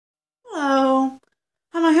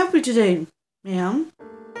I help you today, ma'am?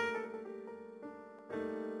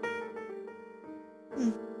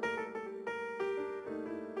 Hmm.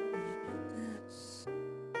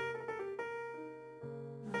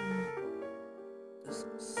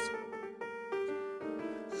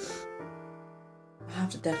 I'll have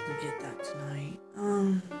to definitely get that tonight.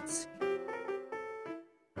 Let's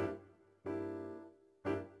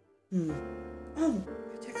see. Oh,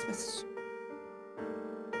 a text message.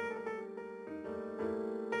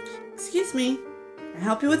 Excuse me. Can I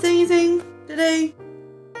help you with anything today?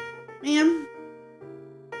 Ma'am?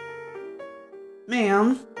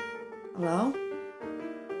 Ma'am? Hello?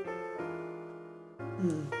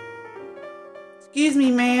 Excuse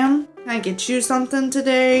me, ma'am. Can I get you something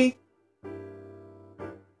today?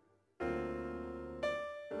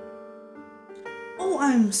 Oh,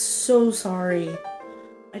 I'm so sorry.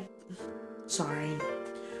 Sorry.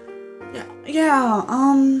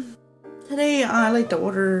 Yeah, today I'd like to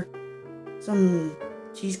order some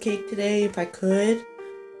cheesecake today if I could.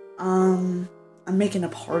 I'm making a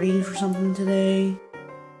party for something today.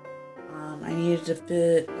 I needed to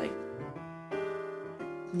fit,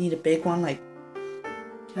 need a big one, can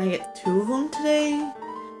I get 2 of them today,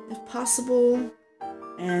 if possible?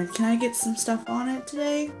 And can I get some stuff on it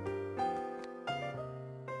today?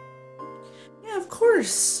 Yeah, of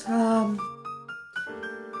course. I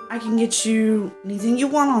can get you anything you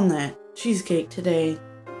want on that cheesecake today.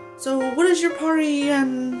 So what is your party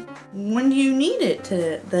and when do you need it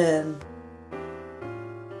then?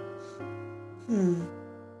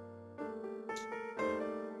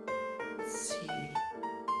 Let's see.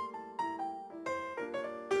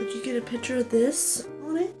 Could you get a picture of this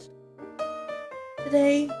on it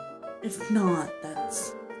today? If not,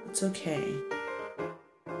 it's okay.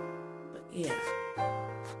 But yeah.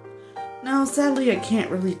 No, sadly I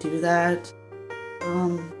can't really do that.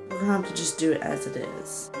 We're gonna have to just do it as it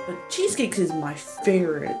is. But cheesecake is my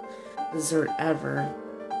favorite dessert ever.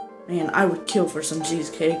 Man, I would kill for some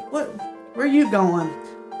cheesecake. Where are you going?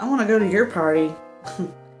 I wanna go to your party.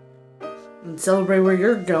 And celebrate where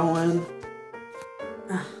you're going.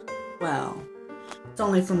 Well, it's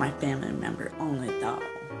only for my family member only though.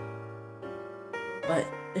 But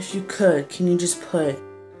if you could, can you just put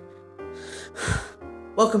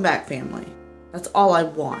welcome back, family. That's all I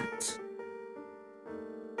want.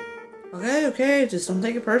 Okay, just don't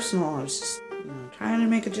take it personal. I was just, trying to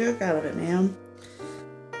make a joke out of it, ma'am.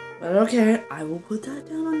 But okay, I will put that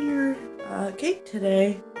down on your cake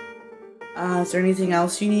today. Is there anything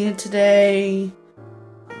else you needed today?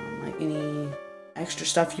 Like any extra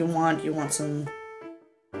stuff you want? You want some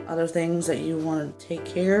other things that you want to take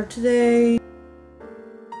care of today?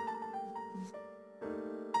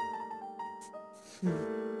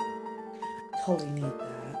 Totally need that.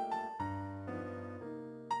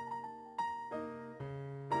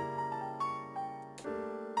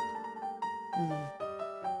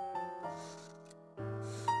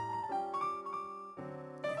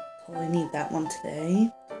 Totally need that one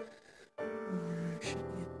today.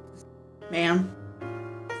 Ma'am?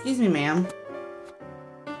 Excuse me, ma'am.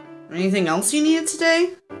 Anything else you needed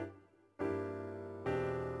today?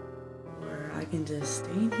 Or I can just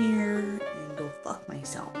stay in here and go fuck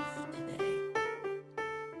myself today.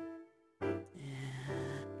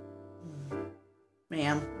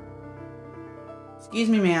 Ma'am. Excuse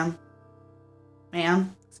me, ma'am.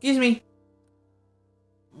 Ma'am. Excuse me.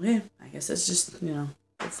 Okay, I guess it's just, go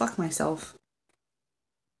fuck myself.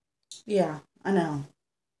 Yeah, I know.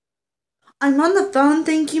 I'm on the phone,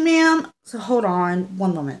 thank you, ma'am. So hold on,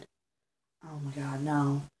 one moment. Oh my god,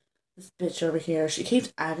 no. This bitch over here, she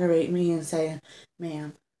keeps aggravating me and saying,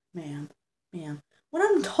 ma'am, ma'am, ma'am. When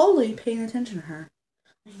I'm totally paying attention to her.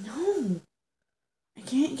 I know. I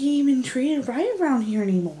can't get even treated right around here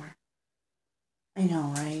anymore. I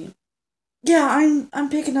know, right? Yeah, I'm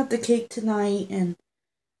picking up the cake tonight and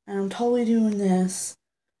I'm totally doing this.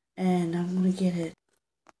 And I'm gonna get it.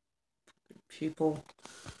 People.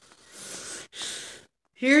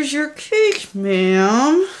 Here's your cake,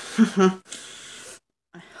 ma'am.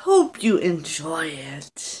 I hope you enjoy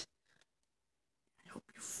it. I hope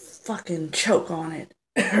you fucking choke on it.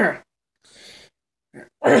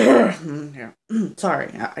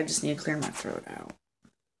 Sorry, I just need to clear my throat out.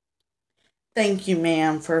 Thank you,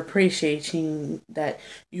 ma'am, for appreciating that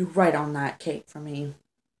you write on that cake for me.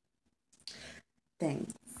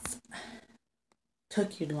 Thanks.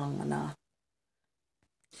 Took you long enough.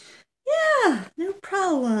 Yeah, no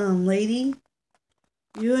problem, lady.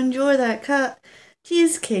 You enjoy that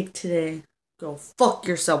cheesecake today. Go fuck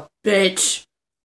yourself, bitch.